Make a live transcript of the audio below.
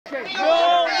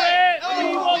No way!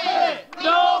 We won't win!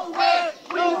 No way!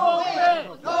 We won't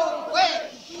win! No way!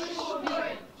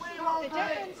 The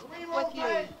difference with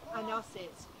you and us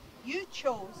is, you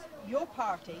chose, your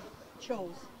party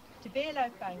chose to bail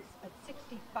out banks at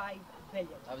 65 billion.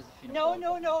 That was the No,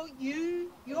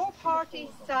 your party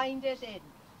signed it in.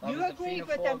 You agreed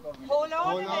with them. Hold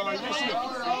on a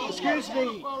minute. Excuse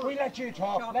me, we let you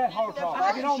talk, let her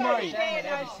talk. You don't mind.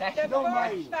 The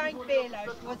first bank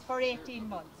bailout was for 18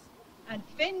 months, and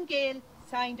Fine Gael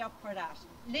signed up for that.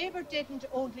 Labour didn't,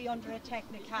 only under a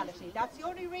technicality. That's the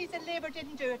only reason Labour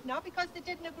didn't do it, not because they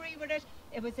didn't agree with it,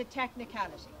 it was a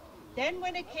technicality. Then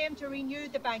when it came to renew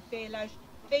the bank bailout,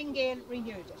 Fine Gael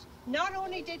renewed it. Not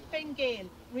only did Fine Gael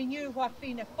renew what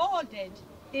Fianna Fáil did,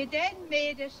 they then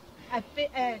made it a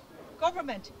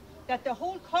government that the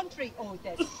whole country owed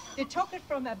this. They took it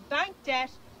from a bank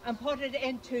debt and put it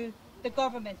into the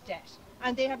government debt.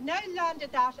 And they have now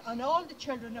landed that on all the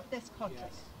children of this country.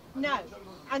 Now,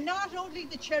 and not only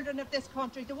the children of this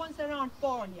country, the ones that aren't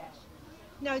born yet.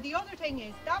 Now, the other thing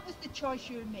is, that was the choice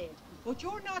you made. What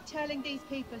you're not telling these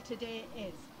people today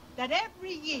is that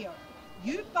every year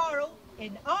you borrow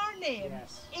in our name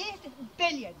 8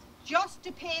 billion just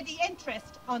to pay the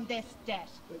interest on this debt.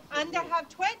 And they have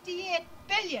 28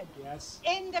 billion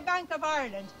in the Bank of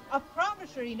Ireland of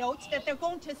promissory notes that they're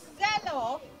going to sell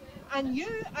off, and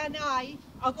you and I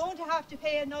are going to have to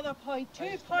pay another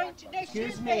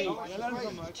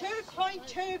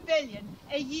 2.2 billion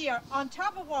a year on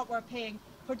top of what we're paying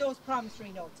for those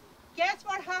promissory notes. Guess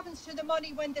what happens to the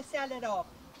money when they sell it off?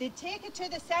 They take it to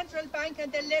the central bank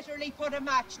and they literally put a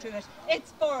match to it.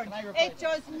 It's burned. It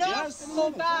does not go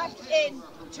back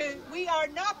into, we are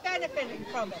not benefiting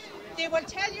from it. They will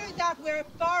tell you that we're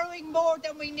borrowing more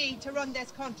than we need to run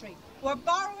this country. We're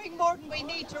borrowing more than we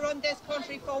need to run this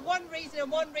country for one reason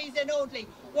and one reason only.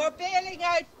 We're bailing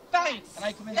out banks.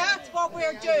 That's what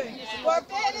we're doing. We're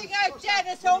bailing out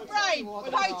Dennis O'Brien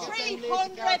by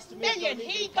 300 million.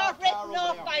 He got written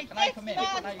off by this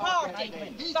man's party,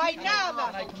 by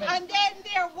NAMA. And then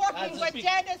they're working with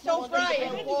Dennis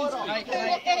O'Brien, who is a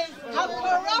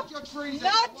corrupt,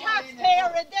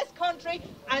 non-taxpayer in this country,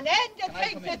 and Enda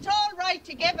thinks it's all right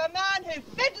to give a man who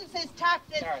fiddles his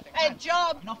taxes a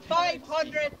job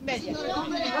 500 million.